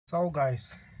So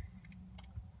guys,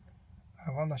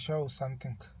 I want to show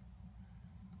something.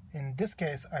 In this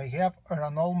case I have a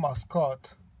Renault Mascot,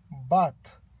 but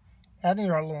any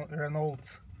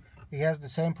Renault it has the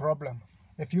same problem.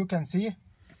 If you can see,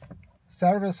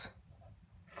 service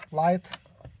light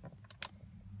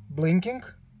blinking,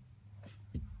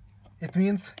 it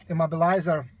means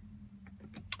immobilizer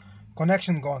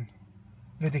connection gone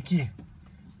with the key,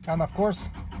 and of course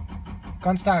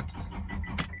can't start it.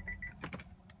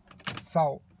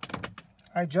 So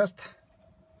I just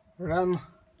ran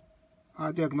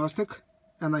a diagnostic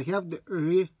and I have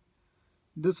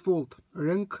this fault,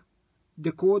 ring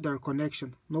decoder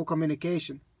connection, no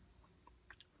communication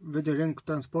with the ring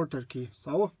transporter key.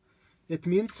 So it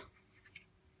means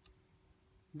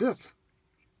this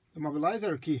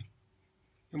immobilizer key,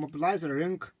 immobilizer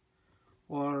ring,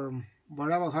 or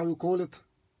whatever how you call it,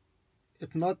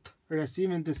 it's not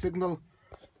receiving the signal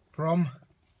from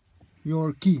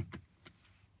your key.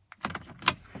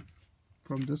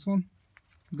 From this one,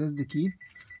 this is the key,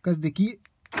 because the key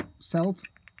itself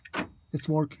is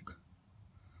working.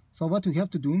 So what you have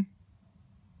to do,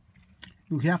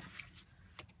 you have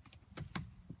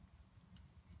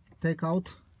take out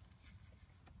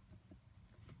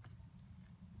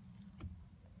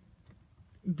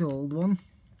the old one.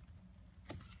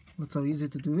 Not so easy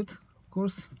to do it, of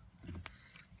course,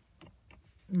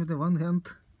 with the one hand.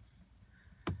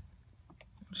 I'll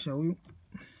show you.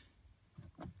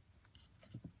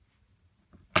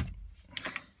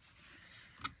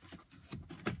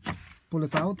 Pull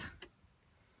it out,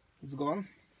 it's gone.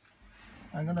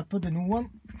 I'm gonna put the new one,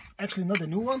 actually not the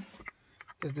new one,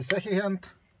 it's the second hand,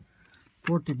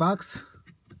 40 bucks.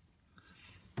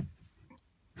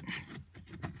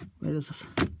 Where is this?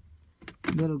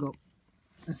 There we go.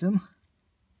 It's in,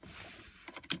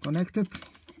 connected.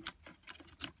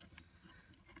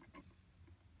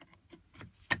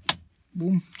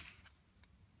 Boom.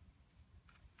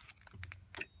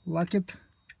 Lock it,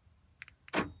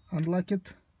 unlock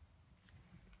it.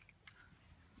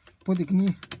 Put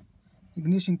the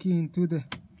ignition key into the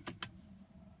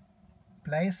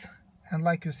place, and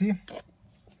like you see,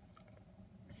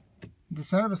 the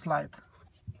service light,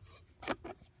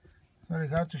 very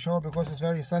hard to show because it's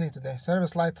very sunny today,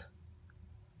 service light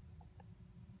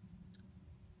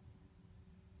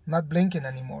not blinking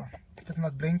anymore. If it's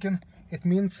not blinking, it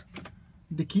means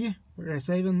the key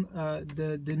receiving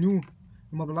the new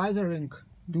immobilizer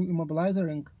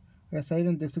ring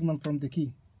receiving the signal from the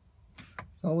key.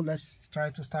 So let's try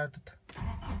to start it.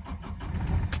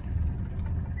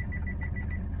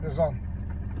 It's on.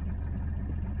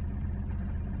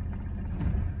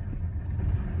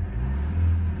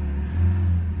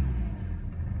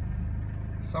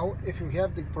 So if you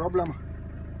have the problem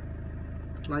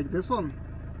like this one,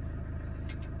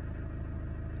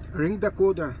 ring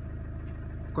decoder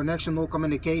connection, no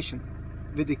communication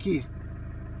with the key.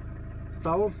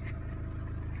 So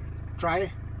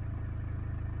try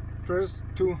first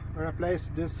to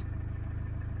replace this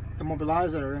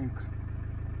immobilizer ring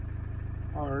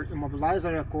or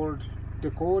immobilizer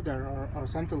decoder or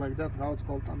something like that, how it's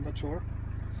called, I'm not sure.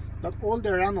 But all the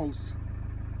Renaults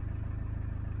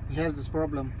has this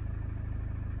problem.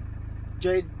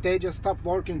 They just stop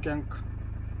working and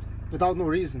without no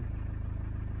reason,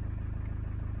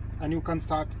 and you can't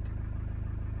start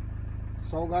it.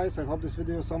 So guys, I hope this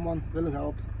video someone will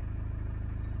help.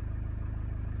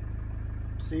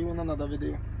 See you in another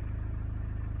video.